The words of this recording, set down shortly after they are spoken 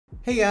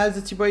Hey guys,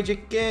 it's your boy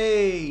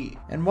JK,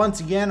 and once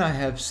again I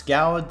have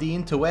scoured the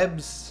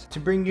interwebs to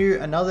bring you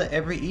another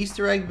every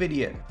Easter egg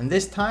video, and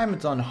this time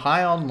it's on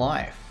High on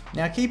Life.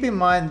 Now keep in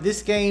mind,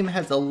 this game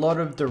has a lot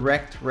of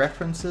direct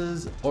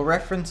references, or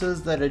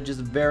references that are just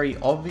very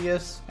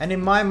obvious, and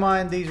in my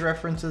mind these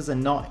references are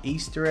not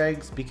Easter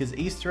eggs because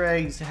Easter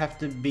eggs have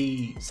to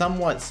be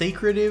somewhat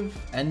secretive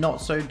and not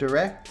so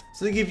direct.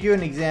 So to give you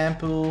an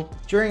example,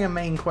 during a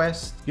main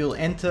quest you'll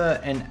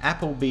enter an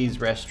Applebee's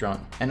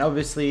restaurant, and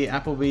obviously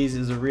Applebee's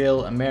is a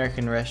real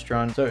American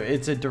restaurant, so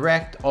it's a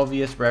direct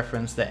obvious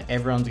reference that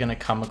everyone's going to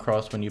come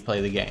across when you play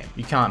the game.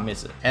 You can't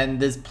miss it, and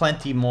there's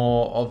plenty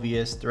more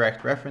obvious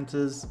direct references.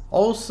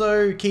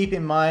 Also keep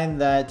in mind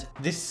that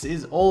this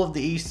is all of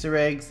the Easter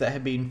eggs that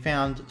have been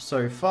found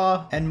so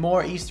far, and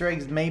more Easter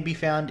eggs may be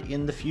found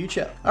in the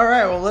future.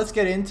 Alright, well let's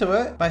get into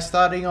it by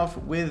starting off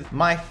with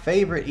my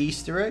favorite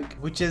Easter egg,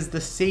 which is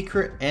the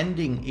secret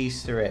ending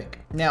Easter egg.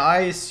 Now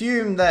I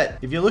assume that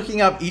if you're looking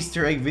up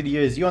Easter egg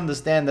videos, you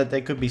understand that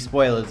there could be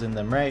spoilers in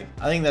them, right?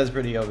 I think that's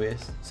pretty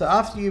obvious. So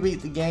after you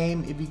beat the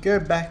game, if you go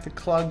back to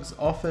CLUGG'S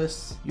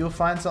office, you'll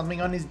find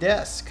something on his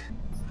desk.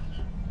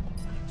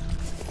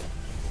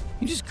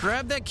 You just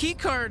grabbed that key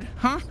card,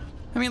 huh?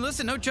 I mean,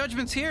 listen, no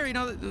judgments here. You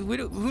know,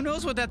 who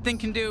knows what that thing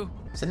can do?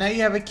 So now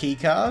you have a key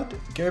card.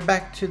 Go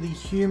back to the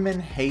human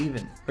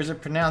haven. Or is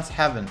it pronounced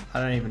haven? I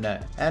don't even know.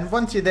 And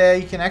once you're there,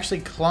 you can actually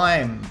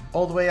climb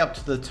all the way up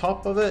to the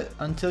top of it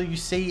until you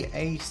see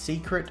a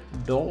secret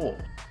door.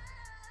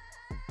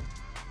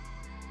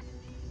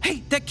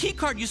 Hey, that key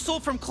card you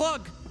stole from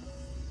CLUGG.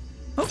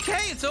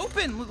 Okay, it's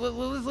open.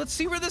 Let's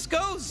see where this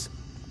goes.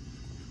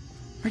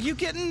 Are you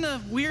getting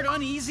the weird,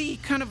 uneasy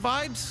kind of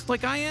vibes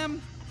like I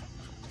am?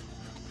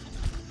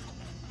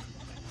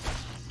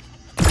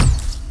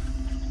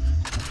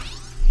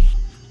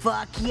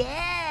 Fuck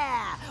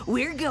yeah!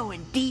 We're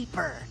going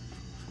deeper.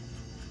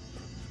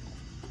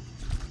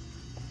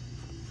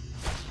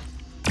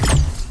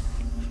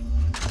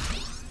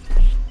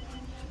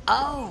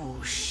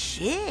 Oh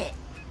shit!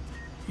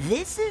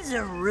 This is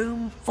a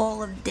room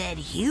full of dead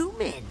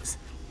humans.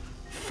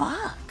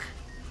 Fuck.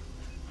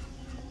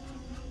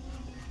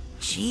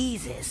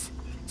 Jesus.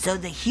 So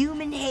the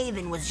human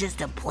haven was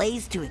just a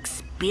place to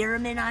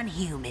experiment on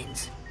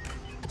humans.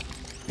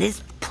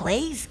 This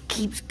place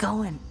keeps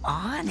going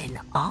on and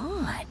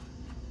on.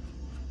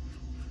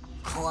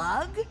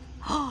 CLUGG?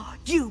 Oh,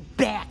 you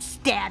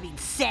backstabbing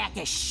sack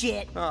of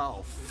shit.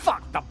 Oh,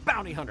 fuck, the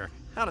bounty hunter.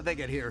 How did they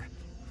get here?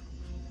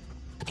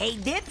 Hey,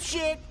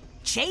 dipshit,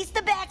 chase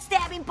the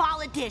backstabbing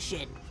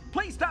politician.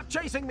 Please stop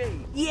chasing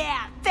me.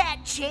 Yeah,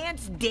 fat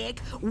chance, dick.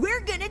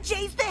 We're gonna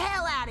chase the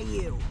hell out of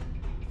you.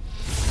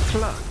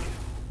 CLUGG,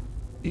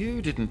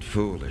 you didn't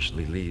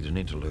foolishly lead an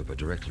interloper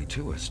directly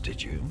to us,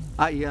 did you?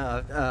 I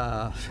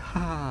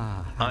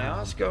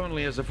ask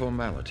only as a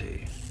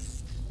formality.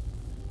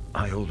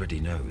 I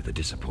already know the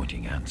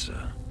disappointing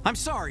answer. I'm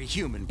sorry,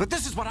 human, but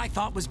this is what I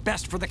thought was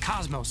best for the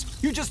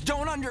cosmos. You just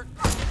don't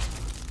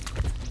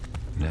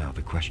Now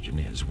the question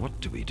is, what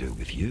do we do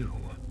with you?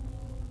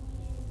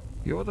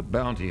 You're the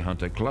bounty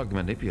hunter CLUGG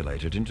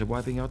manipulated into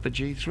wiping out the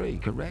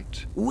G3,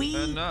 correct?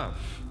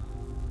 Enough.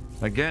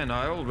 Again,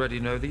 I already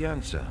know the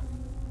answer.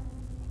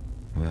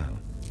 Well,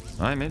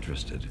 I'm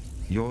interested.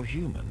 You're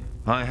human.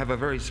 I have a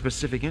very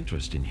specific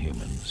interest in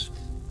humans.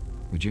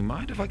 Would you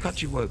mind if I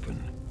cut you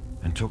open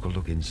and took a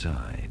look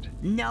inside?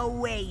 No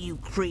way, you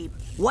creep.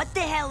 What the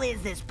hell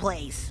is this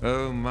place?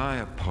 Oh, my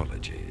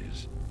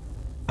apologies.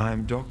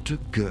 I'm Dr.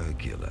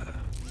 Gurgula.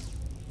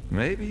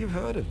 Maybe you've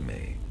heard of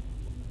me.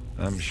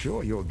 I'm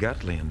sure your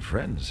Gatlian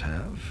friends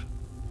have.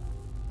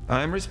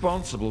 I'm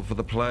responsible for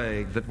the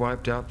plague that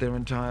wiped out their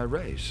entire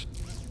race.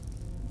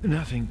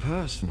 Nothing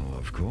personal,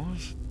 of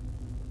course.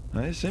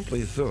 I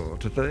simply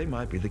thought that they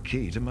might be the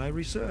key to my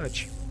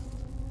research.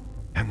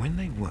 And when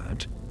they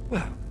weren't,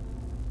 well,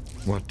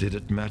 what did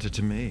it matter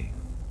to me?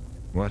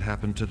 What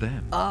happened to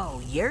them?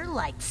 Oh, you're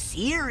like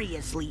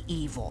seriously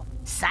evil.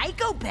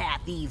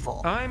 Psychopath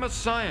evil. I'm a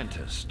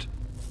scientist.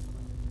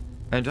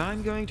 And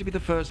I'm going to be the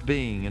first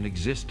being in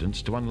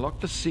existence to unlock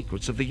the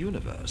secrets of the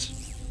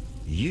universe.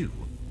 You,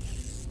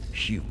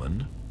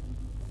 human,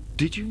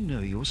 did you know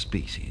your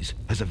species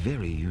has a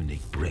very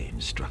unique brain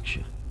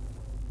structure?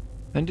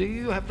 And do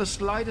you have the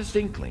slightest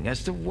inkling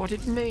as to what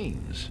it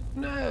means?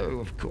 No,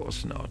 of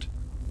course not.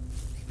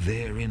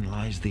 Therein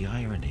lies the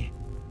irony.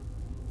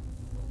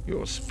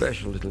 Your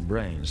special little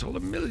brains hold a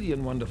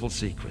million wonderful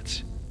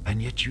secrets,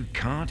 and yet you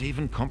can't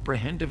even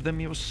comprehend of them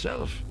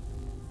yourself.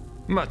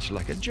 Much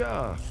like a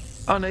jar,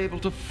 unable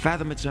to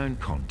fathom its own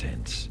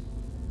contents.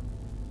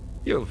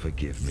 You'll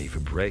forgive me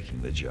for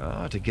breaking the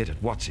jar to get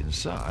at what's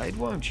inside,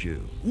 won't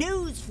you?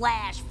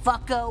 Newsflash,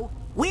 fucko.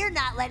 We're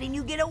not letting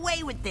you get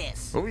away with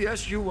this. Oh,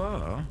 yes, you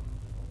are.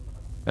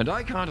 And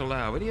I can't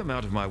allow any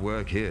amount of my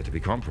work here to be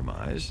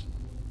compromised.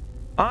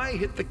 I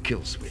hit the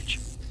kill switch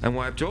and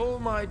wiped all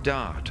my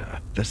data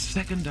the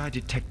second I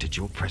detected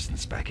your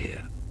presence back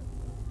here.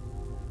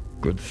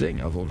 Good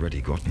thing I've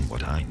already gotten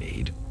what I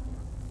need.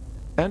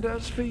 And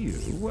as for you,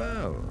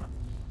 well,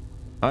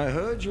 I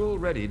heard you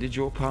already did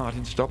your part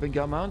in stopping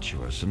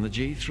Garmantuous and the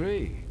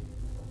G3.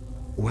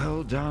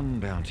 Well done,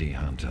 Bounty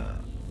Hunter.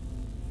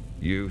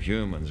 You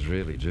humans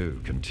really do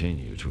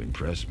continue to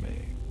impress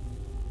me.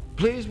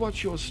 Please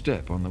watch your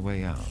step on the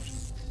way out.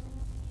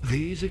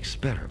 These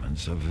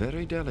experiments are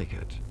very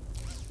delicate.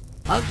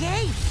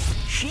 Okay,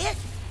 shit.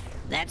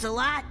 That's a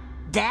lot.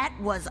 That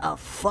was a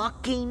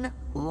fucking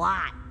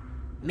lot.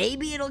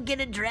 Maybe it'll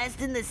get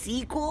addressed in the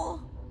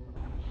sequel?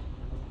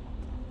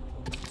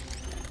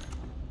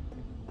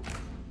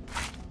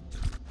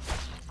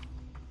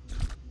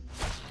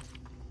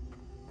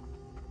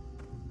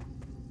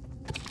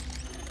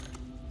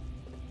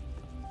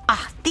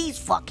 These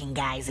fucking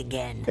guys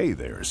again. Hey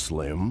there,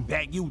 Slim.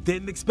 Bet you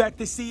didn't expect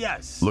to see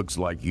us. Looks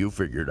like you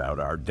figured out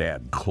our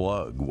dad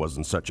Clugg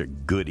wasn't such a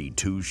goody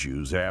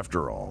two-shoes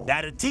after all.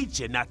 That'll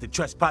teach you not to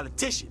trust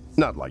politicians.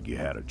 Not like you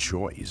had a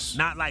choice.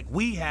 Not like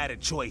we had a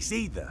choice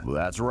either. Well,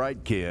 that's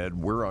right, kid.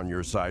 We're on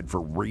your side for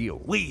real.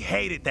 We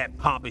hated that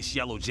pompous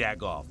yellow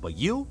jagoff, but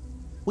you?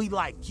 We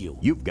like you.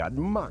 You've got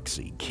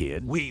moxie,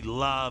 kid. We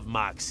love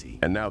moxie.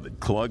 And now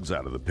that Clugg's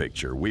out of the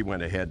picture, we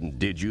went ahead and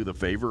did you the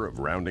favor of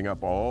rounding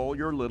up all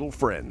your little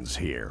friends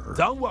here.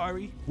 Don't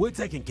worry, we're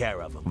taking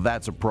care of them.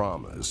 That's a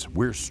promise.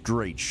 We're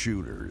straight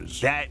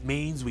shooters. That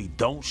means we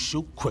don't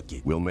shoot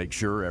crooked. We'll make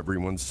sure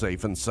everyone's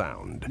safe and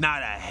sound.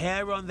 Not a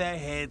hair on their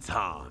heads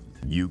harmed.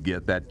 You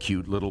get that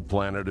cute little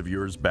planet of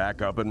yours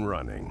back up and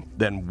running.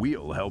 Then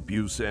we'll help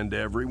you send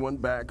everyone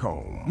back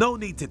home. No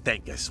need to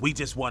thank us. We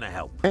just want to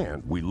help.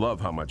 And we love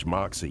how much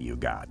moxie you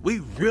got. We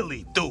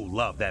really do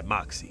love that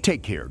moxie.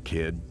 Take care,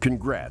 kid.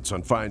 Congrats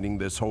on finding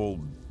this whole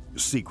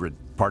secret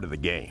part of the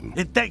game.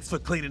 And thanks for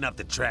cleaning up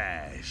the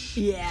trash.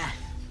 Yeah.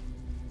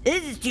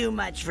 This is too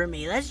much for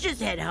me. Let's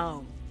just head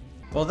home.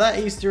 Well, that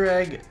Easter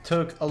egg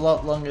took a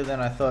lot longer than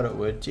I thought it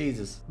would,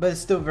 Jesus. But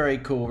it's still very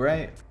cool,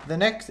 right? The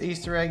next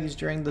Easter egg is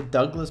during the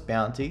Douglas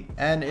bounty,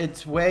 and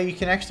it's where you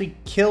can actually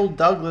kill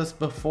Douglas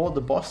before the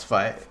boss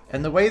fight.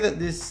 And the way that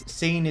this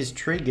scene is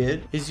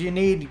triggered is you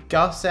need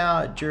Gus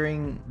out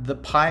during the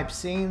pipe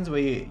scenes where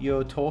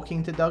you're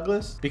talking to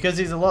Douglas, because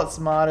he's a lot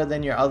smarter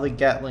than your other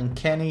Gatling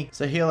Kenny,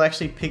 so he'll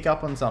actually pick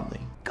up on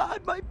something.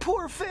 God, my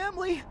poor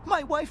family,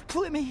 my wife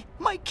Plimmy,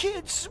 my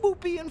kids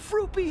Swoopy and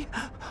Froopy.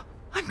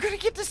 I'm gonna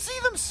get to see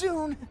them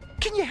soon.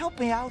 Can you help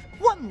me out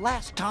one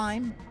last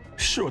time?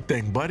 Sure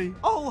thing, buddy.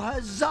 Oh,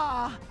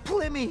 huzzah!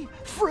 Plimmy,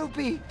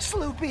 Froopy,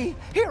 Sloopy,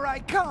 here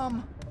I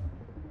come.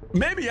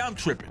 Maybe I'm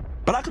tripping,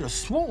 but I could have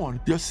sworn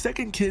your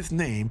second kid's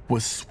name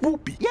was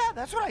Swoopy. Yeah,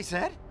 that's what I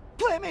said.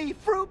 Plimmy,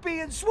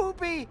 Froopy, and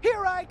Swoopy,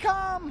 here I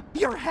come.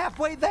 You're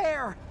halfway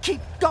there. Keep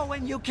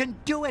going, you can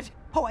do it.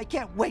 Oh, I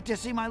can't wait to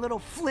see my little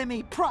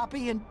Flimmy,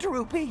 Proppy, and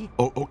Droopy.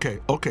 Oh, okay.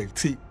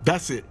 See,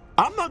 that's it.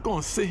 I'm not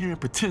gonna sit here and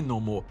pretend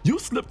no more. You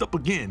slipped up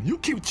again. You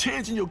keep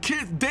changing your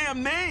kids'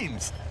 damn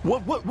names.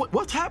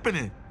 What's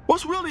happening?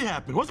 What's really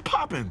happening? What's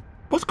popping?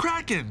 What's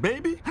cracking,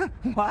 baby?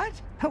 What?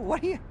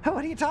 What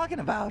are you talking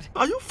about?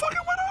 Are you fucking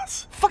with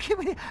us? Fucking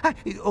with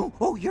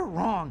Oh, you're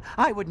wrong.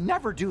 I would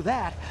never do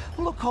that.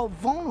 Look how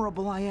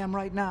vulnerable I am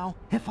right now.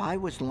 If I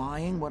was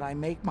lying, would I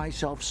make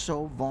myself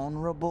so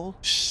vulnerable?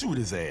 Shoot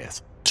his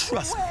ass.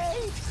 Trust me.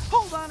 Wait!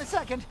 Hold on a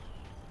second.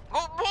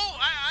 Whoa,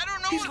 I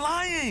don't know. He's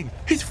lying.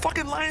 He's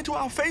fucking lying to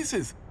our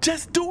faces.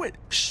 Just do it.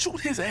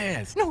 Shoot his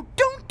ass. No,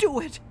 don't do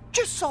it.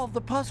 Just solve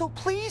the puzzle,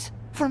 please.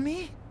 For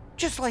me.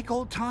 Just like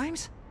old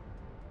times.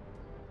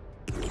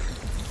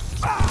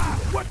 Ah!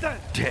 What the?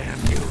 Damn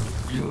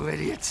you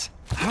idiots.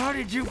 How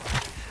did you...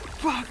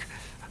 Fuck.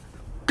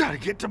 Gotta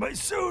get to my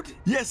suit.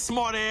 Yes,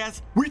 smart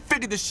ass. We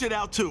figured this shit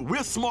out too.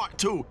 We're smart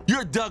too.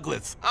 You're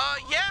Douglas.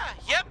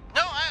 Yep.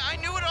 No, I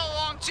knew it all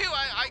along too.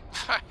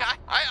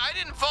 I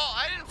didn't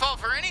fall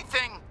for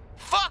anything.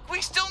 Fuck,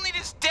 we still need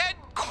his dead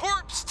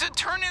corpse to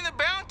turn in the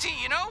bounty,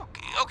 you know?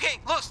 Okay,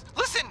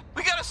 listen,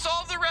 we gotta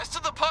solve the rest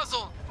of the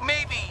puzzle.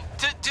 Maybe,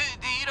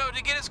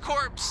 to get his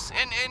corpse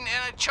and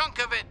a chunk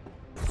of it.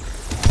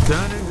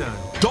 Done and done.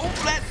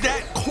 Don't let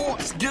that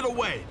corpse get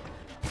away.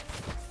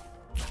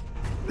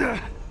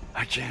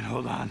 I can't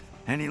hold on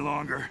any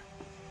longer.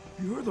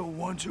 You're the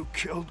ones who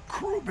killed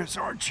Krubis,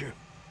 aren't you?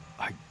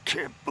 I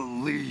can't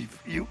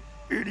believe you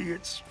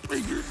idiots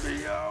figured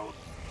me out.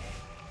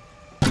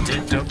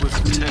 Dead Douglas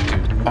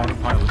detected.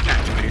 Autopilot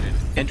activated.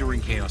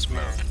 Entering chaos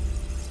mode.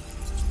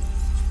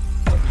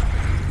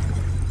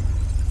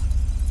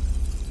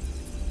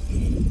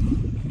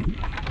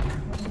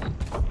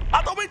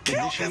 I thought we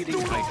killed this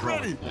dude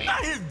already.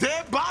 Not his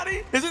dead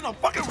body. Is in a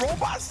fucking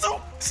robot suit.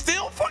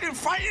 Still fucking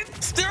fighting.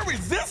 Still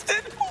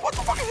resisting. What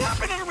the fuck is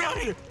happening around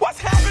here? What's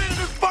happening in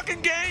this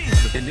fucking game?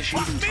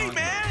 Initiating Fuck me, time.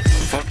 man.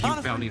 Fuck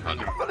you, bounty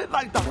hunter.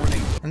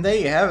 And there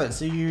you have it.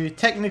 So you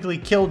technically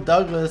killed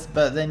Douglas,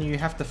 but then you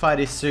have to fight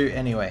his suit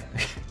anyway.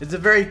 It's a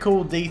very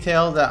cool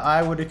detail that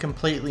I would have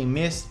completely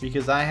missed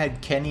because I had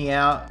Kenny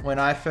out when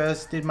I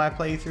first did my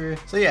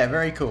playthrough. So yeah,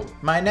 very cool.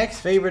 My next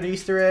favorite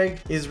Easter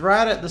egg is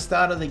right at the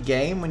start of the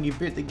game when you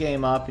boot the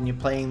game up and you're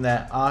playing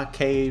that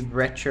arcade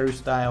retro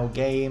style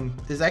game.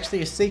 There's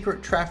actually a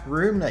secret trap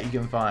room that you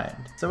can find.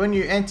 So when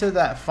you enter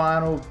that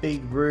final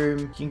big room,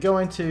 you can go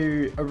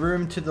into a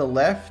room to the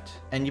left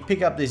and you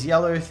pick up this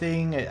yellow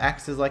thing. It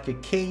acts as like a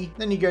key.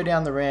 Then you go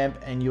down the ramp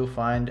and you'll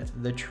find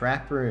the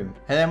trap room.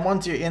 And then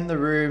once you're in the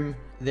room,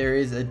 there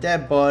is a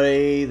dead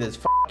body. There's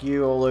 "F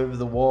you" all over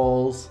the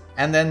walls.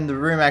 And then the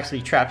room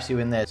actually traps you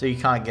in there so you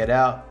can't get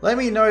out. Let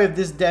me know if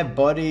this dead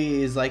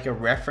body is like a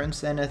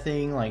reference to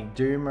anything like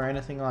Doom or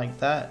anything like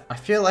that. I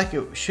feel like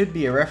it should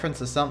be a reference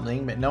to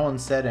something, but no one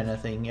said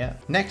anything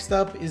yet. Next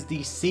up is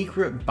the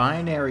secret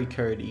binary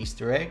code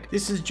Easter egg.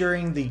 This is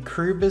during the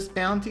CHRONO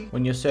bounty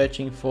when you're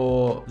searching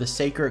for the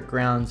Sacred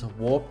Grounds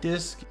warp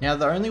disk. Now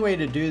the only way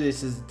to do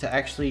this is to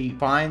actually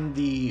find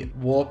the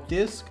warp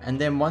disk, and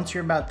then once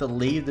you're about to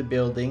leave the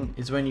building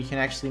is when you can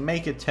actually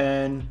make a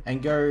turn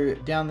and go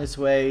down this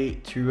way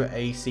to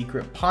a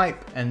secret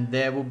pipe, and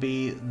there will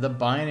be the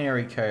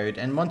binary code.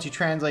 And once you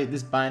translate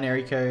this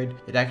binary code,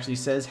 it actually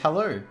says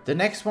hello. The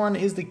next one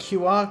is the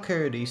QR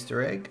code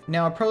Easter egg.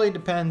 Now it probably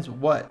depends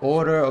what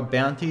order of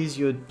bounties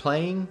you're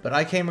playing, but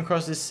I came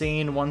across this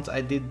scene once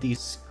I did the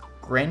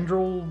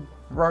Screndrel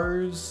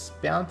Rose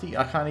bounty.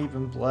 I can't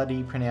even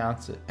bloody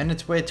pronounce it. And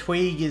it's where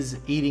Tweeg is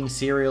eating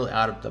cereal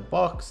out of the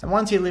box. And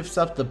once he lifts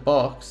up the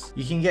box,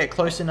 you can get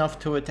close enough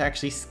to it to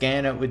actually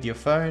scan it with your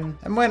phone.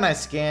 And when I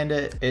scanned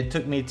it, it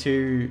took me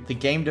to the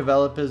game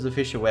developer's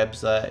official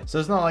website. So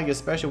it's not like a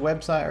special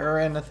website or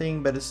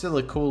anything, but it's still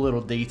a cool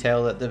little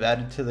detail that they've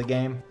added to the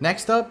game.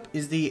 Next up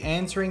is the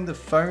answering the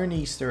phone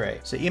Easter egg.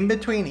 So in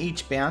between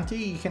each bounty,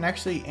 you can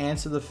actually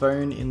answer the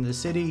phone in the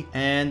city,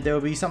 and there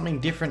will be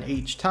something different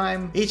each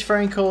time. Each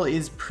phone call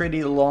is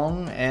pretty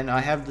long, and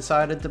I have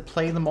decided to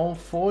play them all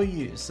for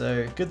you.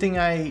 So good thing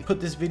I put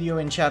this video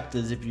in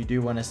chapters if you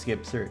do want to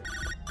skip through.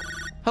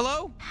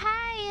 Hello?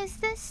 Hi, is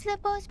this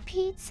Slippo's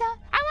Pizza?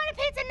 I want a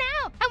pizza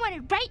now! I want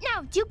it right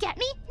now! Do you get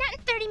me? Not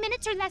in 30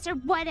 minutes or less or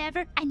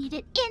whatever. I need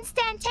it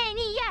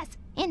instantaneous!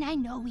 And I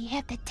know we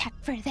have the tech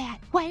for that.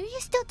 Why are you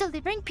still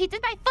delivering pizzas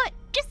by foot?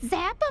 Just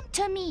zap them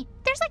to me.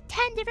 There's like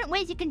 10 different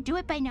ways you can do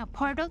it by now.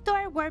 Portal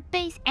door, warp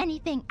base,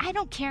 anything. I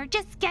don't care.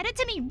 Just get it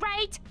to me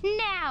right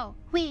now.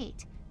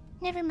 Wait.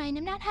 Never mind.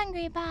 I'm not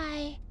hungry.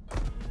 Bye.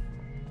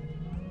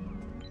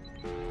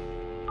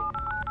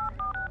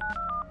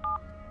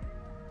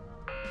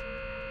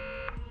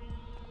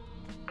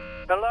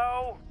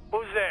 Hello?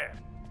 Who's there?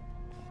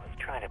 You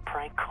trying to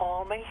prank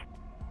call me?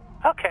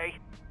 Okay,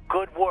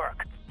 good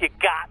work. You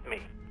got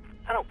me.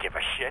 I don't give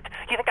a shit.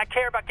 You think I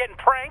care about getting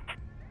pranked?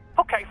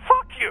 Okay,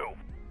 fuck you.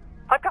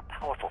 I've got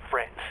powerful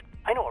friends.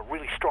 I know a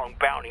really strong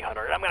bounty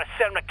hunter, and I'm gonna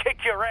send him to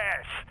kick your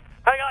ass.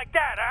 How you like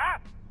that, huh?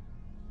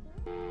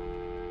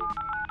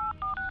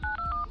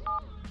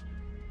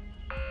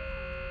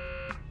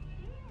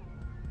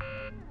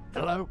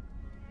 Hello?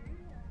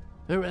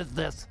 Who is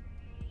this?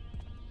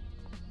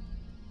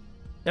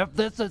 If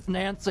this is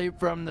Nancy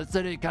from the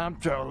city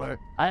comptroller,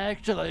 I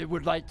actually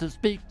would like to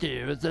speak to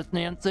you. Is this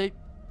Nancy?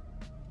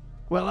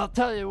 Well, I'll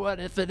tell you what,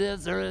 if it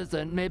is or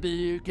isn't, maybe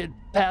you could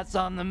pass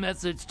on the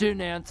message to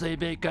Nancy,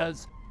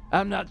 because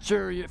I'm not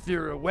sure if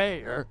you're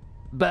aware,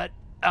 but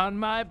on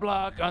my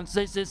block on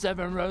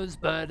 67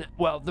 Rosebud,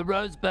 well, the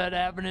Rosebud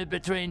Avenue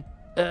between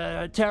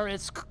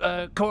Terrace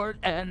Court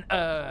and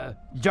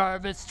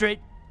Jarvis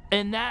Street,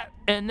 in that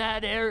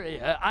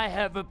area, I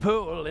have a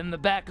pool in the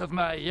back of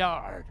my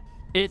yard.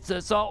 It's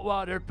a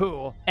saltwater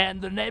pool,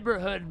 and the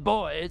neighborhood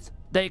boys,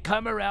 they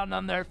come around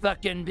on their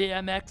fucking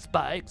BMX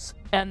bikes,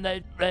 and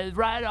they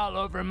ride all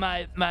over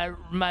my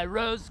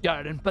rose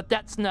garden. But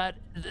that's not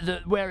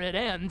where it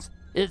ends,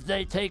 is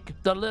they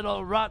take the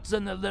little rocks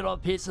and the little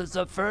pieces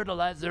of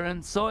fertilizer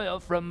and soil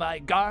from my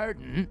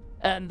garden,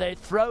 and they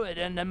throw it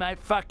into my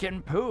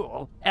fucking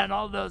pool. And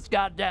all those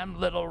goddamn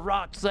little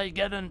rocks, they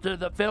get into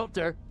the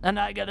filter, and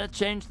I gotta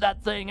change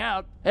that thing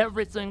out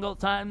every single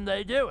time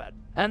they do it.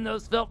 And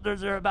those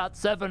filters are about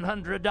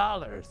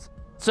 $700.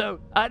 So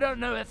I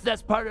don't know if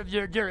that's part of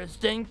your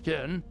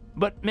jurisdiction,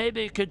 but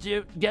maybe could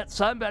you get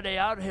somebody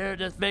out here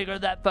to figure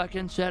that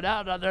fucking shit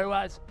out?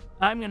 Otherwise,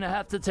 I'm gonna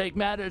have to take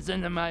matters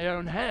into my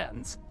own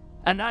hands.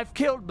 And I've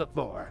killed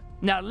before.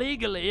 Now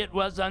legally it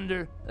was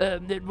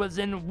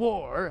in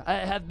war. I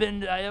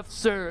have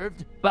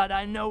served, but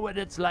I know what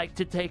it's like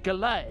to take a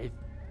life.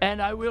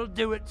 And I will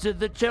do it to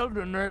the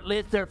children, or at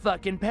least their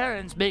fucking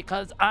parents,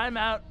 because I'm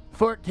out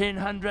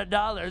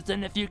 $1,400,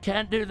 and if you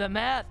can't do the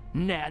math,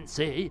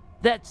 Nancy,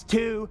 that's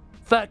 2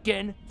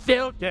 fucking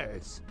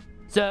filters.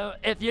 So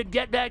if you'd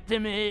get back to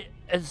me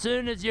as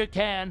soon as you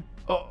can,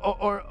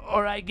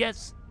 or I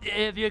guess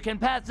if you can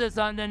pass this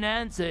on to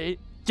Nancy,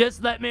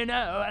 just let me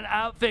know and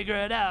I'll figure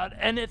it out.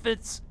 And if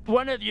it's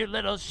one of you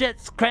little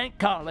shits crank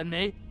calling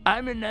me,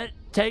 I'm gonna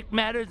take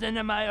matters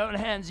into my own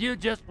hands. You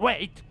just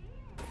wait.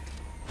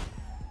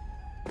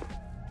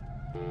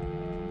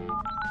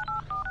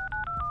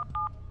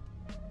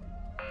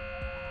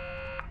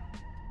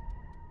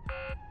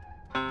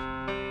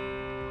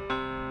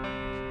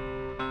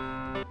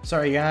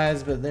 Sorry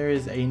guys, but there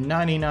is a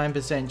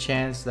 99%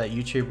 chance that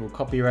YouTube will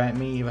copyright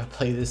me if I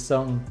play this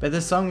song. But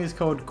the song is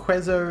called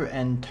Queso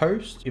and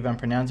Toast, if I'm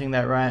pronouncing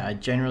that right. I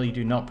generally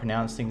do not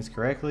pronounce things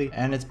correctly.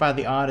 And it's by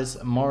the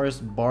artist Morris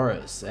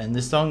Boris. And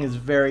this song is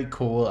very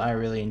cool. I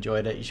really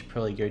enjoyed it. You should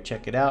probably go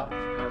check it out.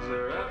 Has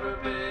there ever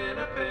been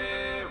a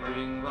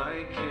pairing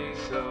like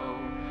queso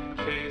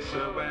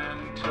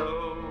and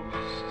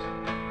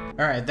toast?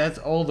 Alright, that's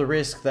all the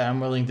risk that I'm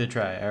willing to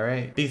try,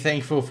 alright? Be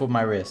thankful for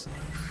my risk.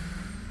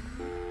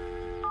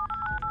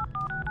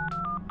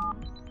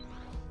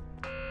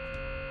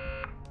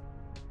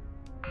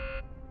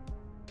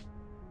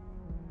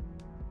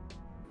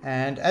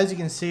 And as you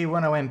can see,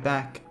 when I went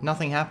back,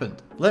 nothing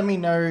happened. Let me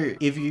know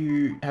if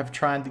you have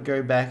tried to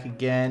go back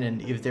again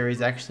and if there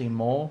is actually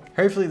more.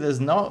 Hopefully there's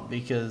not,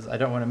 because I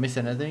don't want to miss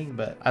anything,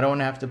 but I don't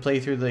want to have to play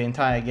through the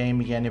entire game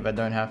again if I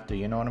don't have to,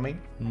 you know what I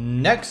mean?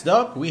 Next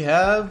up, we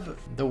have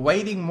the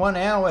waiting 1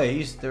 hour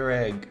Easter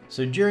egg.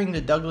 So during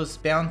the Douglas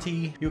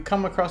bounty, you'll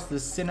come across the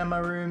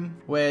cinema room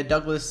where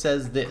Douglas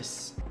says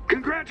this.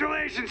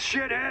 Congratulations,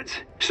 shitheads!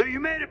 So you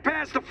made it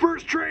past the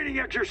first training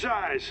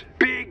exercise.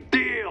 Big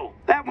deal.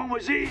 That one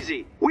was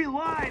easy. We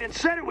lied and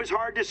said it was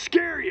hard to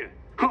scare you.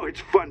 Oh,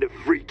 it's fun to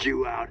freak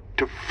you out,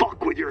 to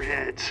fuck with your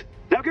heads.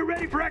 Now get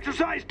ready for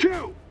exercise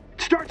 2.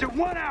 It starts at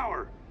 1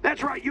 hour.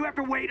 That's right, you have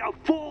to wait a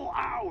full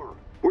hour.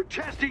 We're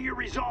testing your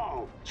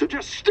resolve. So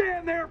just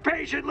stand there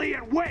patiently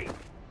and wait.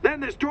 Then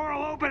this door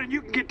will open and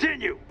you can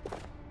continue.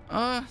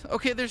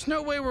 Okay, there's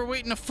no way we're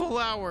waiting a full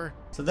hour.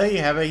 So there you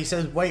have it. He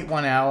says wait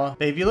 1 hour.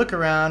 But if you look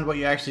around, what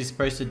you're actually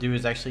supposed to do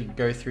is actually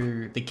go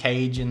through the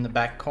cage in the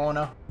back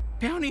corner.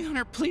 Bounty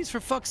hunter, please, for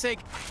fuck's sake.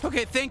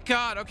 Okay, thank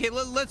God. Okay,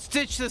 let's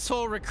ditch this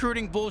whole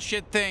recruiting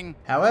bullshit thing.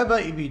 However,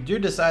 if you do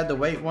decide to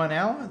wait 1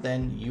 hour,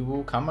 then you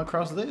will come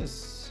across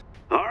this.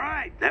 All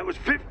right, that was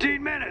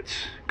 15 minutes.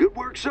 Good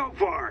work so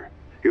far.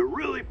 You're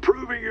really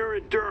proving your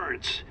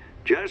endurance.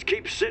 Just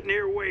keep sitting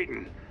here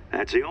waiting.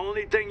 That's the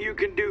only thing you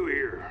can do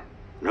here.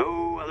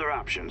 No other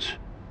options.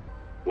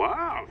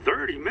 Wow,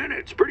 30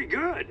 minutes, pretty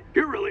good.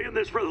 You're really in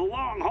this for the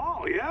long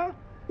haul, yeah?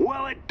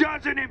 Well, it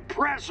doesn't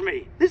impress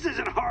me. This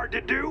isn't hard to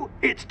do.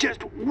 It's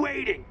just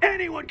waiting.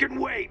 Anyone can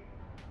wait.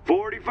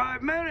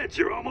 45 minutes,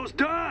 you're almost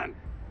done.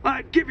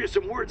 I'd give you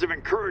some words of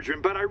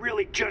encouragement, but I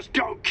really just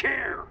don't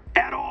care.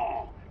 At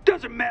all.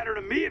 Doesn't matter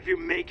to me if you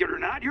make it or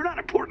not. You're not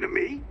important to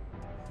me.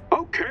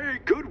 Okay,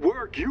 good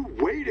work. You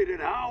waited an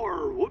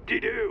hour.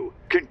 Whoop-de-doo.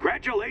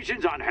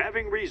 Congratulations on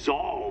having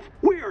resolve.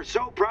 We are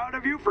so proud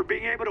of you for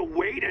being able to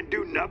wait and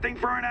do nothing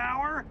for an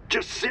hour.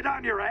 Just sit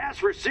on your ass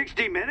for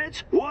 60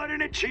 minutes? What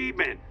an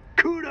achievement.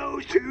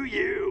 Kudos to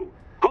you.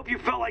 Hope you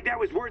felt like that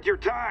was worth your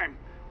time.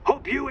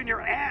 Hope you and your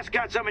ass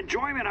got some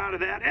enjoyment out of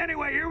that.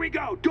 Anyway, here we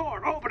go.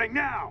 Door opening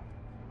now.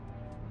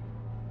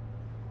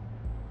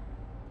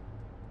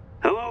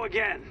 Hello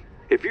again.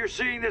 If you're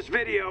seeing this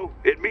video,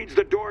 it means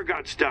the door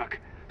got stuck.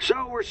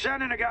 So we're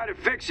sending a guy to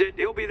fix it.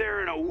 He'll be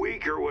there in a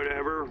week or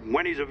whatever,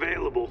 when he's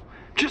available.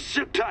 Just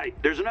sit tight.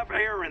 There's enough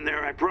air in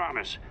there, I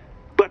promise.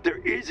 But there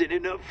isn't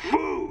enough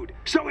food,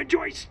 so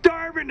enjoy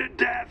starving to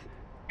death.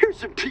 Here's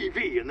some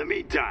TV in the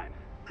meantime.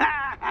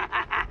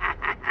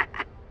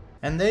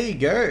 And there you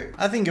go.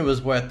 I think it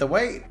was worth the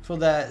wait for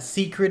that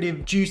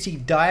secretive, juicy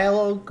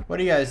dialogue. What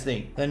do you guys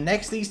think? The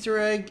next Easter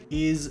egg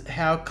is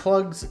how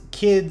CLUGG'S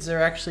kids are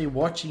actually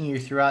watching you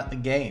throughout the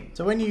game.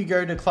 So when you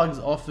go to CLUGG'S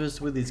office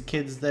with his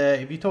kids there,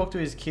 if you talk to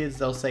his kids,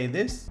 they'll say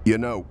this. You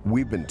know,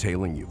 we've been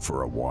tailing you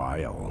for a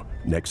while.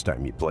 Next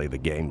time you play the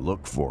game,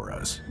 look for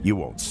us. You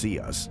won't see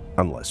us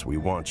unless we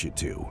want you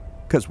to.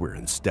 Because we're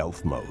in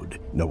stealth mode.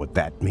 Know what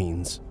that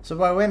means?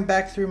 So I went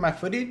back through my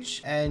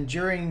footage, and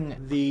during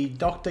the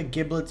Dr.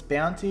 Giblet's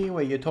bounty,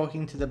 where you're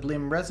talking to the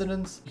Blim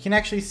residents, you can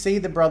actually see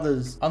the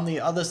brothers on the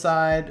other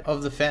side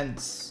of the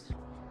fence.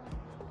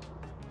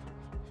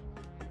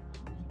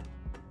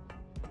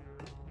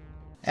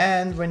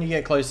 And when you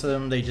get close to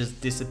them, they just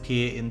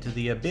disappear into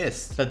the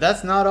abyss. But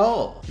that's not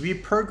all. If you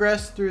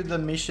progress through the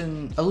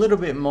mission a little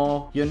bit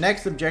more, your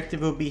next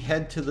objective will be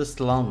head to the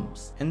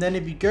slums. And then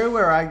if you go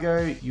where I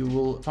go, you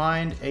will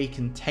find a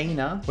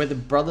container where the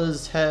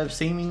brothers have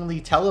seemingly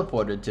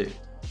teleported to.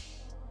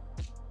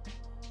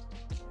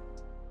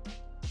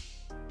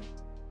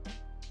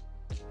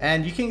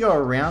 And you can go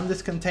around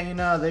this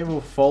container. They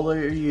will follow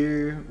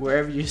you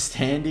wherever you're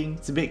standing.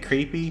 It's a bit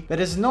creepy, but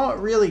it's not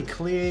really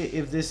clear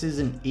if this is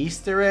an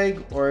Easter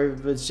egg or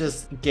if it's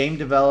just game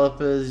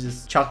developers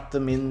just chucked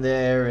them in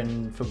there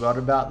and forgot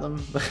about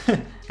them.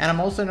 And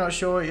I'm also not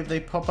sure if they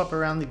pop up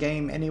around the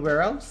game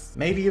anywhere else.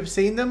 Maybe you've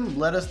seen them,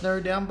 let us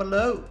know down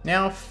below.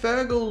 Now,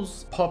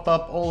 FURGLEs pop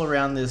up all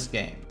around this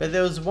game, but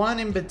there was one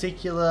in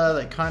particular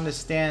that kind of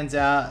stands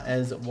out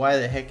as why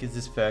the heck is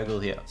this FURGLE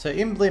here? So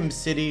in Blim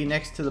City,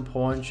 next to the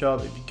pawn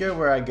shop, if you go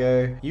where I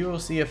go, you will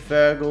see a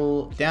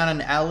FURGLE down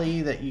an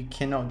alley that you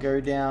cannot go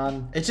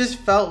down. It just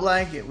felt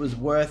like it was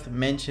worth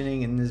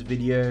mentioning in this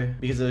video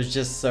because it was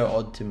just so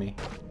odd to me.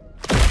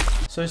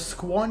 So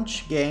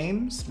Squanch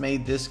Games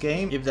made this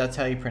game, if that's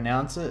how you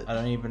pronounce it, I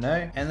don't even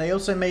know. And they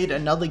also made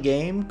another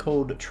game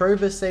called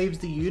TROVER Saves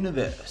the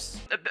Universe.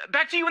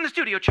 back to you in the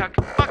studio, Chuck.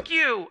 Fuck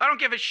you. I don't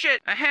give a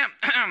shit.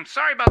 Ahem.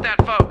 Sorry about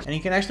that, folks. And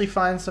you can actually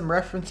find some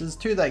references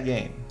to that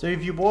game. So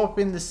if you walk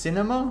in the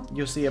cinema,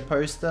 you'll see a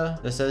poster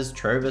that says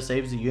Trover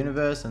saves the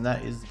universe, and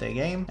that is their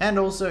game. And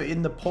also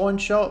in the pawn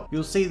shop,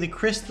 you'll see the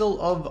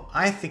Crystal of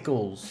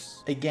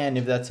Ithacles. Again,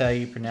 if that's how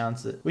you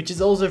pronounce it, which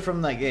is also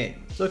from that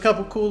game. So a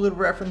couple cool little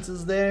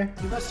references there.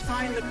 You must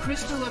find the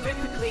Crystal of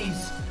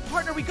Ithacles.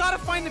 Partner, we gotta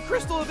find the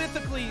Crystal of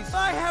Ithacles.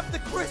 I have the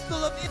Crystal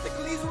of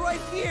Ithacles right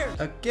here.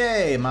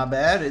 Okay, my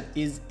bad. It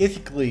is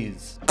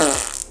Ithacles.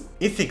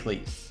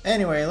 Ithacles.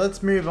 Anyway,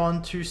 let's move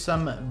on to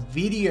some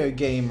video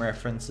game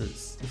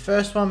references. The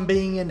first one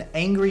being an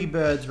Angry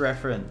Birds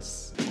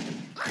reference.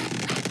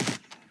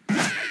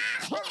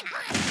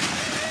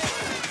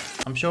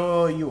 I'm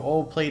sure you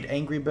all played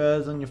Angry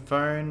Birds on your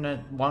phone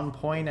at one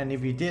point, and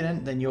if you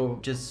didn't, then you're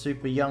just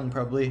super young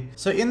probably.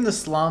 So in the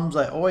slums,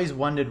 I always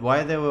wondered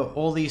why there were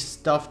all these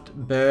stuffed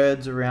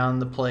birds around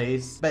the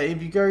place. But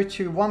if you go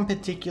to one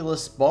particular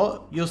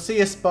spot, you'll see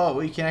a spot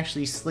where you can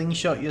actually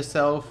slingshot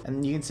yourself,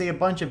 and you can see a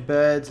bunch of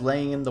birds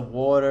laying in the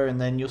water, and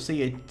then you'll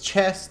see a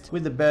chest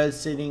with the birds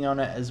sitting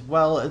on it as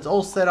well. It's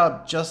all set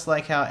up just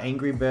like how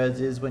Angry Birds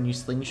is when you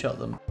slingshot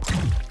them.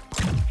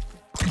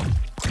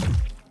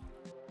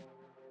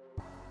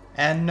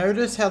 And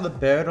notice how the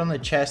bird on the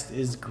chest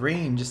is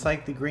green, just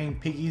like the green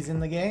piggies in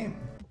the game.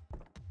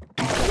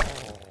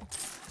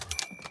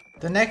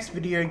 The next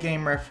video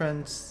game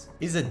reference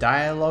is a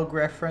dialogue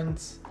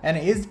reference, and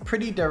it is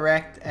pretty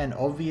direct and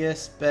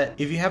obvious, but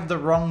if you have the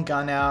wrong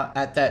gun out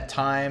at that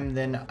time,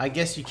 then I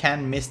guess you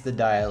can miss the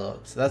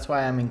dialogue, so that's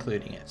why I'm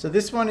including it. So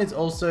this one is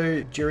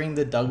also during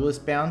the Douglas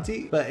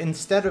bounty, but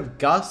instead of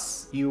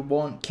Gus, you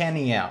want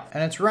Kenny out,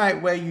 and it's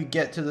right where you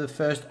get to the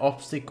first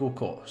obstacle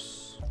course.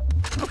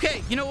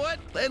 Okay, you know what?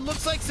 It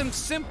looks like some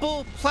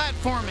simple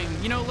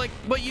platforming, you know, like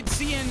what you'd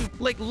see in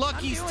like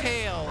Lucky's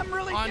Tale,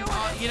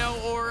 you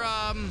know, or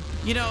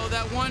you know,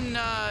 that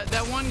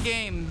one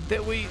game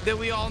that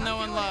we all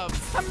know and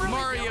love,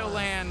 Mario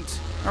Land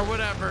or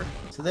whatever.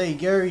 So there you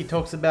go, he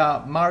talks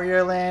about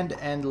Mario Land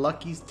and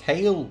Lucky's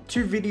Tale,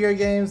 two video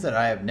games that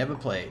I have never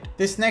played.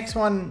 This next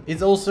one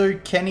is also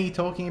Kenny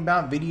talking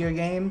about video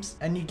games,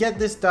 and you get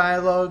this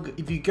dialogue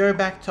if you go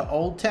back to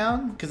Old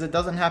Town, because it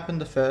doesn't happen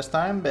the first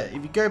time, but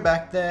if you go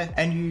back there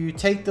and you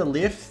take the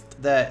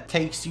lift that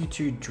takes you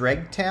to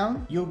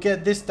Dregtown, you'll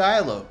get this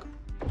dialogue.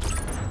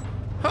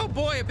 Oh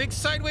boy, a big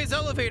sideways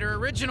elevator,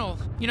 original.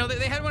 You know,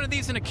 they had one of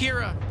these in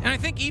AKIRA. And I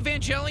think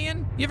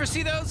Evangelion, you ever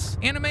see those?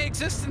 Anime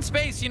exists in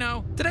space, you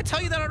know. Did I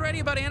tell you that already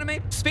about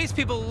anime? Space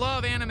people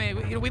love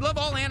anime. We love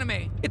all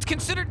anime. It's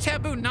considered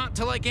taboo not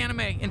to like anime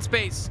in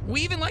space.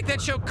 We even like that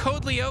show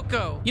Code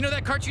Lyoko. You know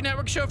that Cartoon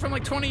Network show from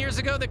like 20 years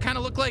ago that kind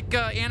of looked like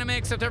anime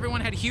except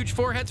everyone had huge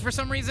foreheads for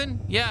some reason?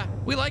 Yeah,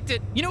 we liked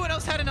it. You know what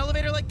else had an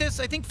elevator like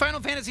this? I think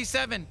Final Fantasy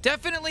VII.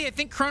 Definitely, I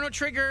think Chrono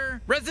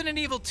Trigger, Resident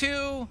Evil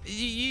 2.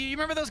 You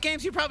remember those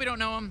games? You probably don't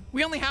know them.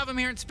 We only have them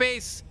here in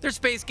space. They're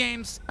space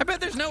games. I bet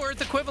there's no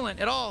Earth equivalent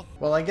at all.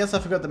 Well, I guess I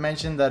forgot to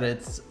mention that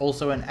it's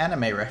also an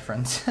anime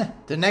reference.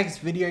 The next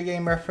video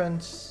game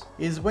reference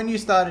is when you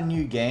start a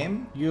new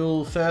game,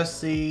 you'll first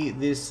see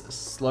this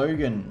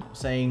slogan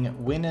saying,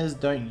 "Winners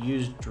don't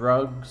use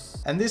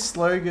drugs." And this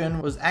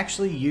slogan was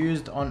actually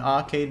used on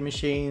arcade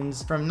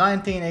machines from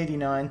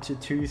 1989 to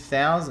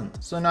 2000.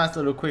 So a nice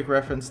little quick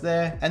reference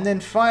there. And then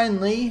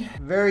finally,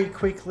 very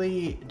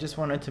quickly, just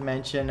wanted to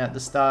mention at the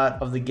start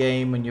of the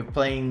game when you're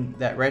playing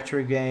that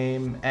retro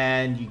game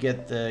and you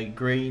get the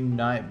green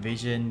night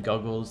vision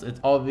goggles,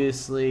 it's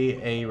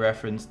obviously a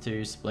reference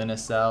to Splinter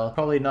Cell.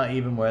 Probably not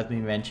even worth me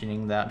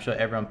mentioning that. I'm sure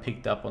everyone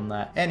picked up on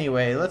that.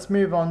 Anyway, let's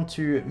move on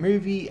to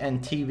movie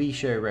and TV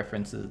show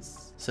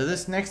references. So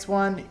this next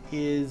one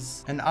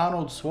is an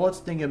Arnold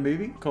Schwarzenegger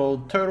movie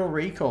called Total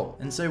Recall.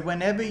 And so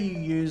whenever you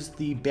use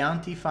the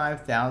Bounty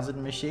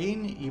 5000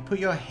 machine, you put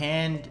your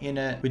hand in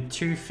it with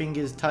two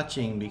fingers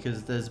touching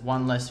because there's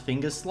one less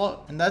finger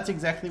slot. And that's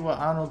exactly what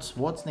Arnold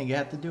Schwarzenegger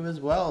had to do as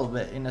well,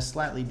 but in a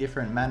slightly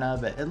different manner,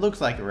 but it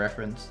looks like a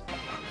reference.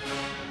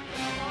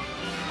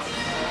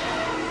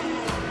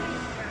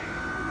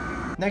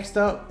 Next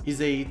up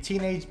is a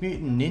Teenage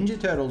Mutant Ninja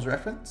Turtles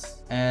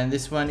reference, and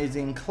this one is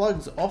in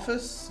CLUGG'S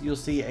office. You'll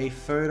see a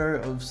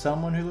photo of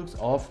someone who looks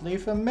awfully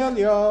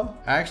familiar. I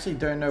actually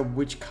don't know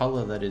which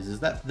color that is. Is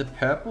that the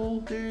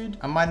purple dude?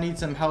 I might need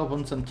some help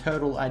on some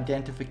turtle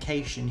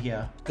identification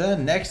here. The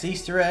next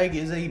Easter egg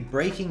is a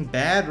Breaking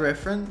Bad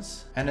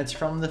reference, and it's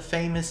from the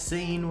famous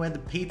scene where the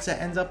pizza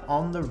ends up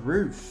on the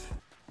roof.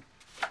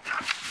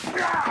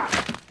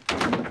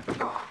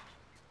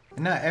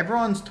 Now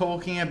everyone's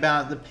talking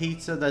about the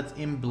pizza that's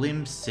in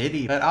Blim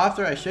City, but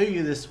after I show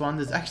you this one,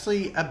 there's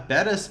actually a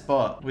better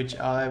spot, which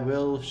I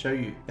will show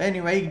you.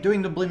 Anyway,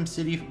 doing the Blim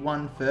City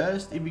one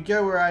first, if you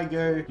go where I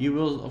go, you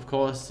will of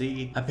course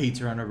see a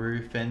pizza on a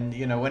roof, and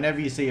you know, whenever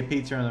you see a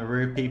pizza on the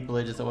roof, people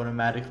are just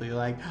automatically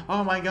like,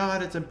 oh my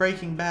god, it's a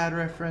Breaking Bad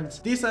reference.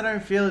 This I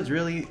don't feel is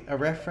really a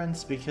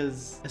reference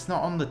because it's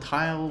not on the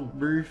tile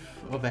roof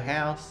of a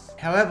house.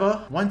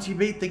 However, once you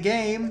beat the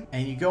game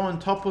and you go on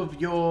top of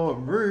your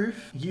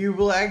roof, you you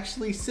will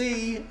actually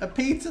see a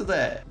pizza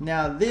there.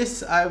 Now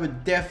this I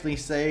would definitely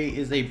say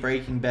is a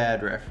Breaking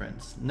Bad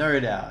reference, no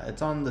doubt.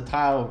 It's on the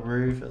tile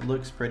roof, it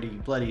looks pretty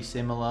bloody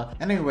similar.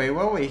 Anyway,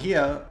 while we're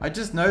here, I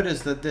just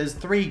noticed that there's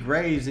 3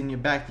 graves in your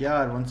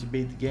backyard once you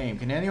beat the game.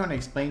 Can anyone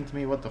explain to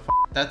me what the f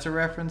that's a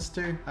reference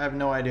to? I have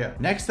no idea.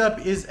 Next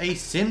up is a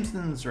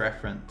Simpsons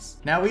reference.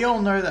 Now we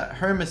all know that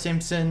Homer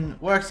Simpson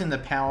works in the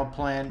power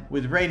plant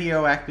with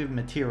radioactive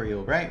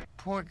material, right?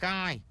 Poor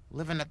guy,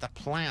 living at the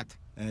plant.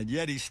 And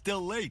yet he's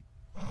still late.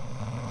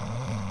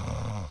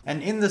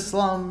 And in the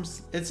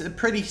slums, it's a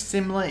pretty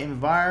similar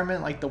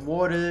environment, like the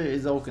water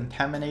is all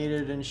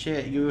contaminated and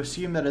shit. You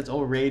assume that it's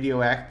all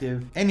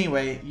radioactive.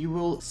 Anyway, you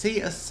will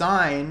see a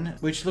sign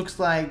which looks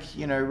like,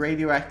 you know,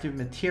 radioactive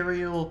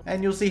material,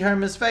 and you'll see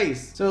Homer's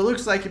face. So it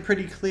looks like a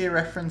pretty clear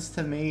reference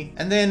to me.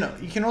 And then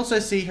you can also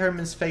see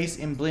Homer's face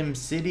in Blim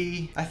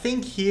City. I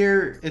think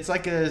here it's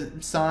like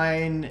a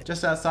sign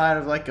just outside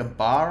of like a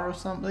bar or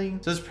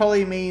something. So this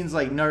probably means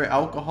like no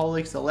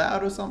alcoholics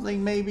allowed or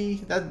something maybe.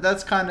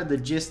 That's kind of the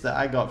gist that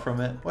I got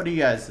from it. What do you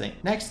guys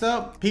think? Next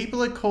up,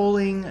 people are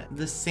calling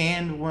the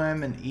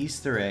sandworm an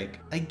Easter egg.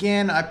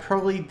 Again, I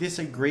probably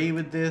disagree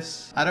with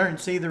this. I don't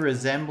see the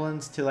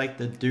resemblance to like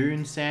the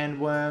Dune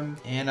sandworm,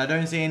 and I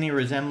don't see any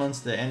resemblance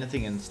to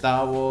anything in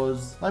Star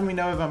Wars. Let me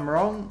know if I'm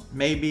wrong.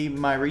 Maybe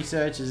my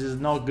research is just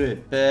not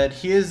good. But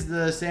here's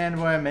the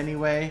sandworm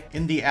anyway,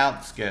 in the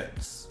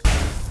outskirts.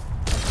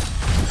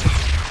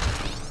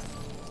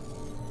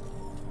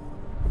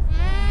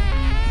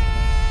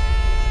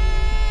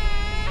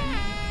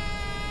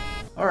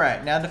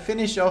 Alright, now to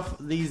finish off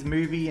these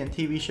movie and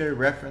TV show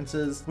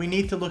references, we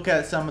need to look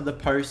at some of the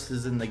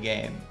posters in the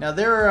game. Now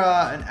there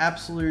are an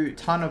absolute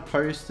ton of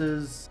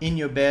posters in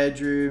your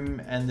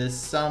bedroom, and there's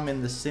some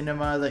in the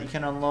cinema that you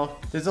can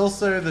unlock. There's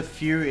also the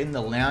few in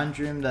the lounge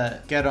room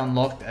that get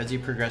unlocked as you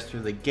progress through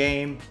the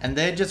game, and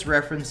they're just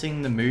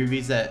referencing the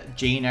movies that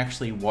Gene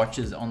actually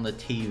watches on the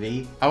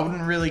TV. I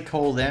wouldn't really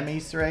call them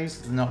Easter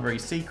eggs, they're not very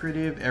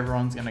secretive,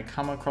 everyone's gonna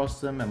come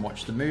across them and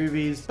watch the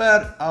movies,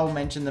 but I'll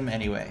mention them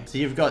anyway. So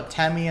you've got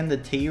Tammy and the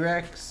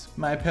T-Rex,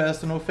 my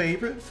personal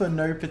favorite for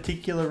no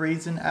particular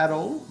reason at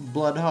all,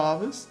 Blood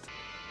Harvest.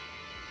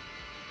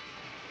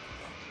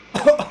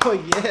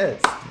 Oh yes,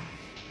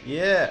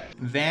 yeah.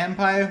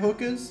 Vampire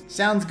hookers?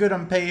 Sounds good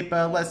on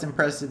paper, less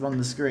impressive on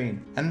the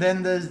screen. And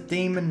then there's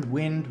Demon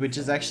Wind, which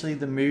is actually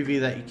the movie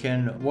that you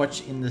can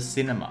watch in the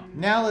cinema.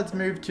 Now let's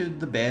move to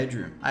the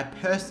bedroom. I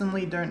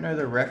personally don't know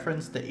the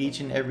reference to each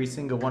and every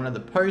single one of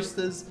the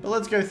posters, but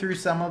let's go through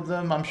some of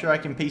them. I'm sure I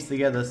can piece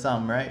together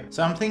some, right?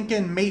 So I'm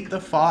thinking Meet the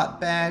Fart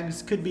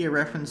Bags could be a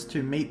reference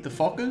to Meet the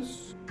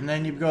Fockers. And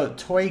then you've got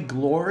Toy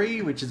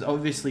Glory, which is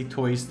obviously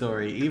Toy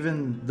Story.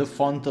 Even the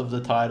font of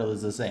the title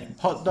is the same.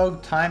 Hot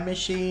Dog Time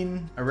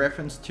Machine, a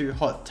reference to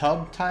Hot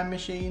Tub Time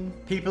Machine.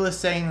 People are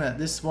saying that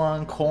this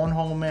one,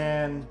 Cornhole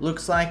Man,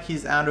 looks like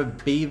he's out of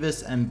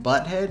Beavis and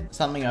Butthead,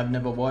 something I've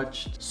never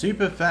watched.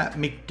 Super Fat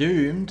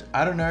McDoomed,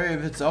 I don't know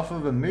if it's off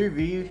of a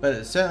movie, but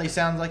it certainly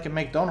sounds like a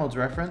McDonald's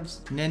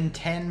reference.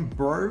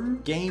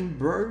 Nintendo Game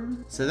Bro.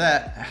 So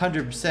that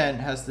 100%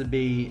 has to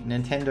be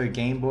Nintendo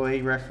Game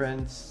Boy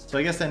reference. So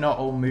I guess they're not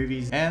all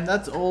movies, and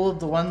that's all of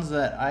the ones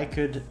that I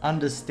could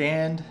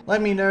understand.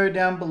 Let me know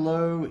down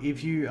below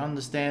if you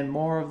understand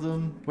more of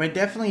them. We're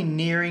definitely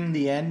nearing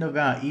the end of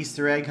our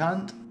Easter egg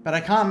hunt, but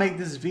I can't make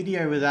this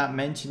video without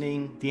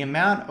mentioning the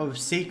amount of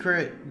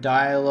secret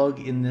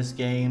dialogue in this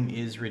game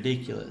is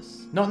ridiculous.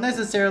 Not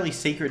necessarily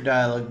secret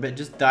dialogue, but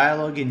just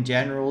dialogue in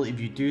general. If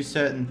you do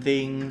certain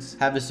things,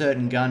 have a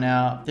certain gun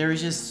out, there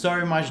is just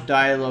so much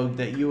dialogue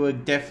that you are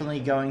definitely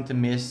going to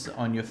miss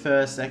on your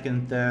first,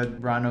 second,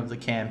 third run of the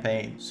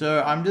campaign.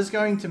 So I'm just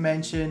going to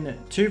mention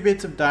 2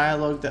 bits of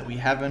dialogue that we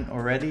haven't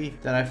already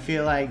that I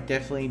feel like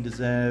definitely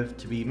deserve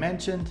to be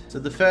mentioned. So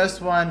the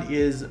first one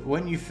is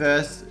when you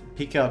first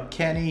pick up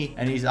Kenny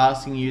and he's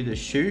asking you to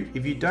shoot.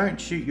 If you don't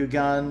shoot your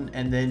gun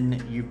and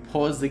then you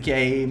pause the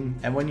game,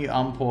 and when you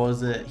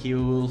unpause it, he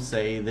will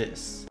say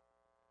this.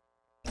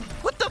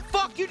 What the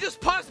fuck? You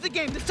just paused the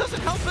game. This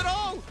doesn't help at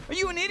all. Are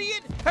you an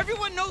idiot?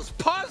 Everyone knows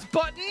pause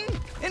button.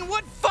 In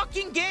what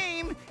fucking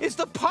game is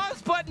the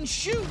pause button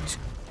shoot?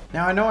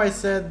 Now I know I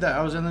said that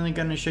I was only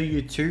going to show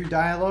you 2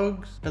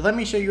 dialogues, but let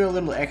me show you a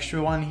little extra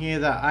one here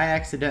that I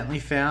accidentally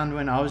found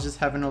when I was just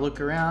having a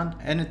look around.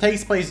 And it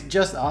takes place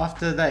just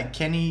after that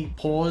Kenny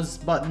pause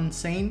button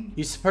scene.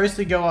 You're supposed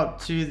to go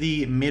up to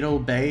the middle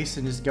base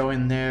and just go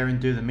in there and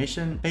do the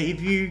mission. But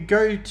if you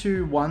go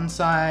to one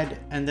side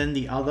and then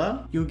the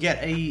other, you'll get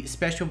a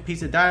special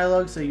piece of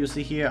dialogue. So you'll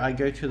see here, I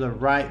go to the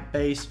right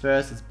base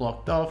first, it's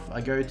blocked off.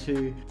 I go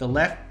to the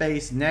left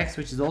base next,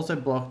 which is also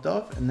blocked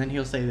off. And then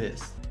he'll say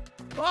this.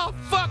 Oh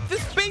fuck,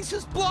 this base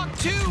is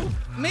blocked too!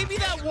 Maybe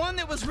that one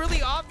that was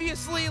really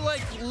obviously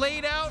like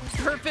laid out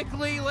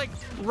perfectly, like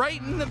right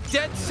in the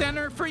dead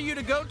center for you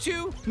to go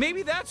to?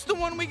 Maybe that's the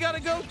one we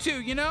gotta go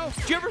to, you know?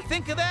 Did you ever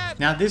think of that?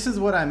 Now this is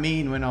what I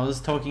mean when I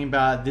was talking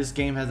about this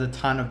game has a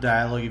ton of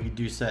dialogue if you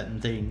do certain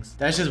things.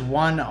 That's just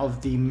one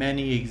of the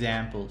many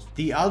examples.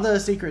 The other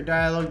secret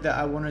dialogue that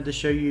I wanted to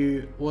show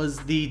you was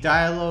the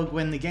dialogue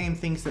when the game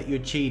thinks that you're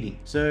cheating.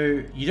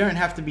 So you don't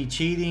have to be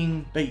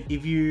cheating, but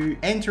if you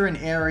enter an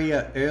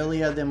area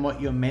earlier than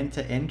what you're meant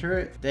to enter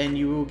it, then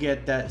you will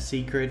get that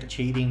secret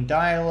cheating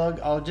dialogue.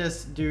 I'll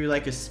just do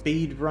like a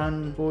speed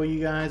run for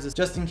you guys,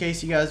 just in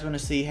case you guys want to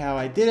see how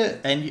I did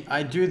it. And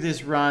I do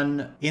this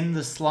run in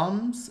the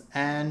slums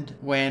and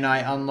when I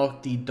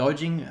unlock the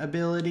dodging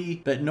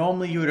ability, but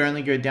normally you would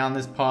only go down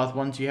this path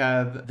once you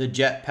have the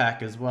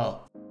jetpack as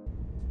well.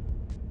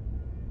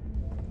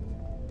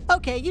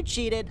 Okay, you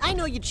cheated. I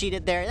know you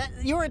cheated there.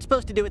 You weren't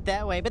supposed to do it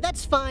that way, but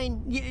that's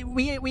fine.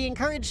 We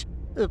encourage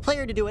the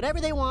player to do whatever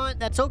they want.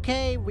 That's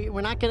okay.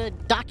 We're not going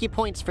to dock you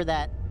points for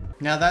that.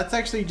 Now that's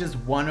actually just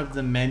one of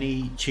the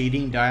many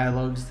cheating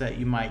dialogues that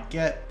you might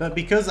get, but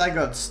because I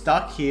got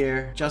stuck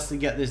here just to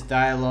get this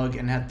dialogue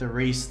and had to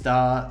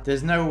restart,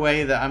 there's no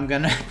way that I'm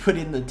gonna put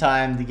in the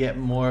time to get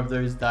more of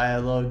those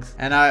dialogues.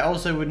 And I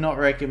also would not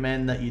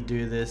recommend that you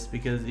do this,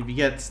 because if you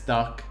get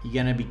stuck, you're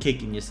gonna be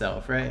kicking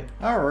yourself, right?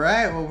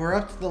 Alright, well we're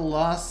up to the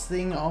last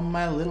thing on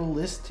my little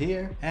list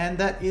here, and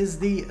that is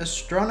the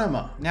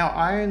astronomer. Now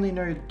I only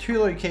know 2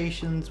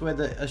 locations where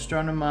the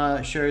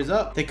astronomer shows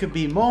up. There could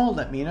be more,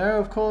 let me know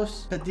of course.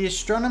 But the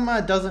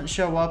astronomer doesn't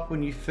show up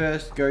when you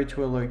first go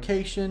to a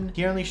location.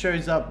 He only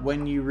shows up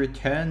when you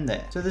return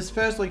there. So this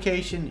first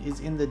location is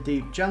in the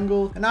deep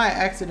jungle, and I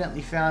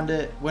accidentally found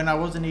it when I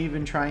wasn't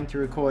even trying to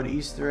record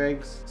Easter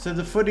eggs. So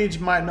the footage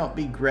might not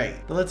be great,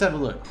 but let's have a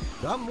look.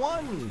 Come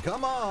one,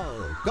 come all,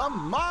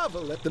 come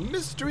marvel at the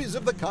mysteries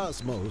of the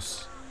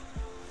cosmos.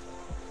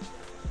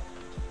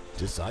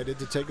 Decided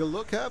to take a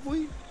look, have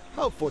we?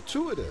 How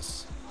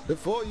fortuitous.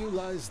 Before you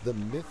lies the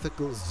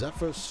mythical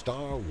Zephyr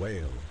Star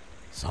Whale.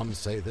 Some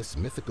say this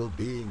mythical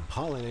being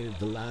pollinated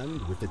the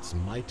land with its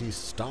mighty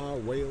star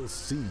whale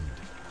seed,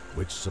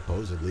 which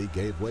supposedly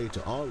gave way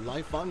to all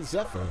life on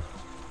Zephyr.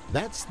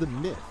 That's the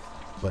myth,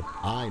 but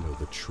I know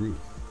the truth.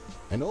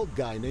 An old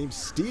guy named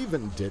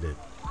Steven did it.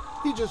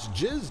 He just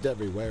jizzed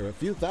everywhere a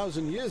few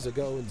thousand years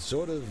ago and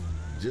sort of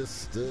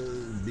just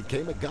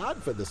became a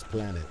god for this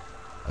planet,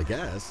 I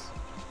guess.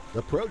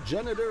 The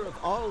progenitor of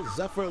all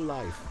Zephyr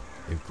life,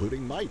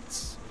 including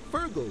mites,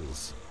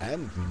 FURGLEs,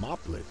 and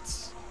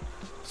moplets.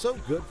 So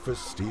good for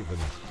Steven.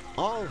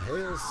 All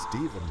hail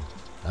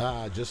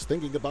Steven. Just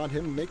thinking about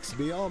him makes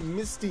me all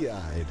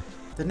misty-eyed.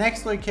 The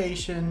next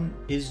location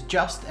is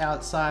just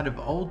outside of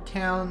Old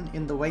Town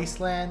in the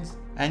Wastelands.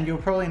 And you'll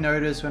probably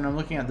notice when I'm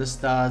looking at the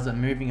stars, I'm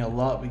moving a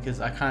lot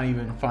because I can't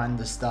even find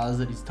the stars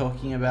that he's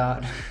talking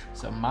about.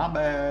 So my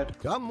bad.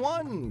 Come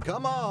one,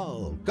 come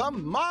all,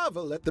 come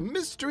marvel at the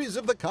mysteries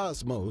of the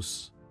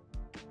cosmos.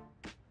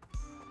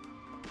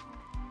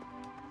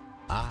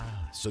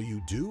 So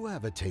you do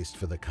have a taste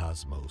for the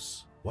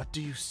cosmos. What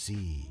do you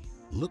see?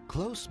 Look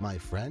close, my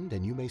friend,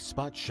 and you may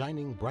spot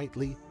shining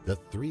brightly the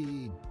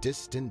 3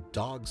 distant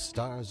dog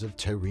stars of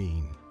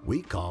Terrene.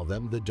 We call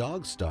them the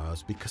dog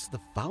stars because the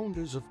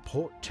founders of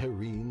Port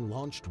Terrene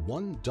launched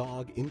one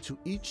dog into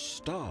each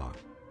star.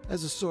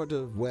 As a sort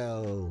of,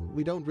 well,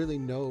 we don't really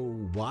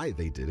know why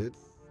they did it.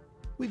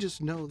 We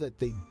just know that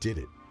they did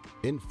it.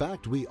 In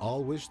fact, we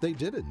all wish they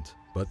didn't,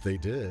 but they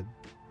did.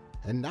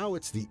 And now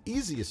it's the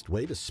easiest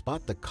way to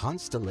spot the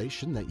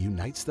constellation that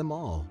unites them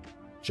all.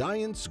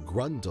 Giant's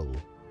Grundle.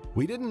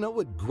 We didn't know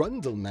what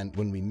Grundle meant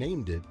when we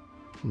named it.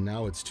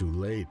 Now it's too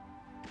late.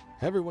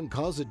 Everyone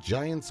calls it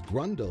Giant's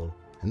Grundle,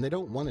 and they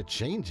don't want to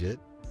change it.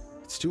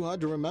 It's too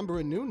hard to remember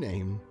a new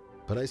name,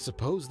 but I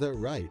suppose they're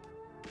right.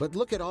 But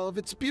look at all of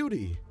its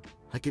beauty.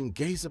 I can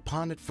gaze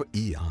upon it for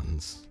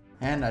eons.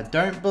 And I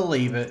don't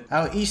believe it,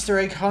 our Easter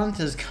egg hunt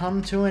has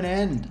come to an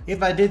end.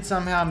 If I did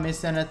somehow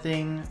miss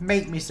anything,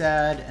 make me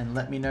sad and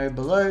let me know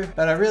below.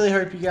 But I really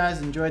hope you guys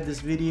enjoyed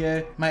this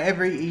video. My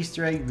every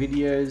Easter egg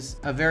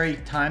videos are very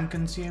time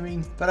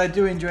consuming, but I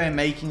do enjoy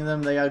making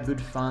them. They are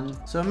good fun.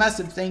 So a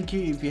massive thank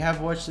you if you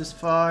have watched this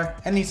far.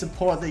 Any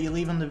support that you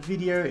leave on the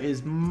video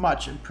is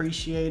much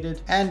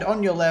appreciated. And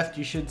on your left,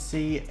 you should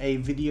see a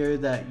video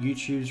that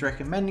YouTube's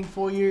recommending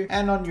for you.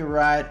 And on your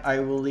right, I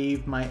will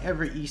leave my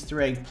every Easter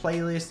egg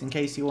playlist in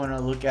case you want to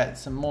look at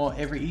some more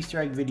every Easter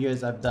egg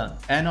videos I've done.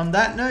 And on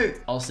that note,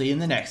 I'll see you in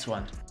the next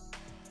one.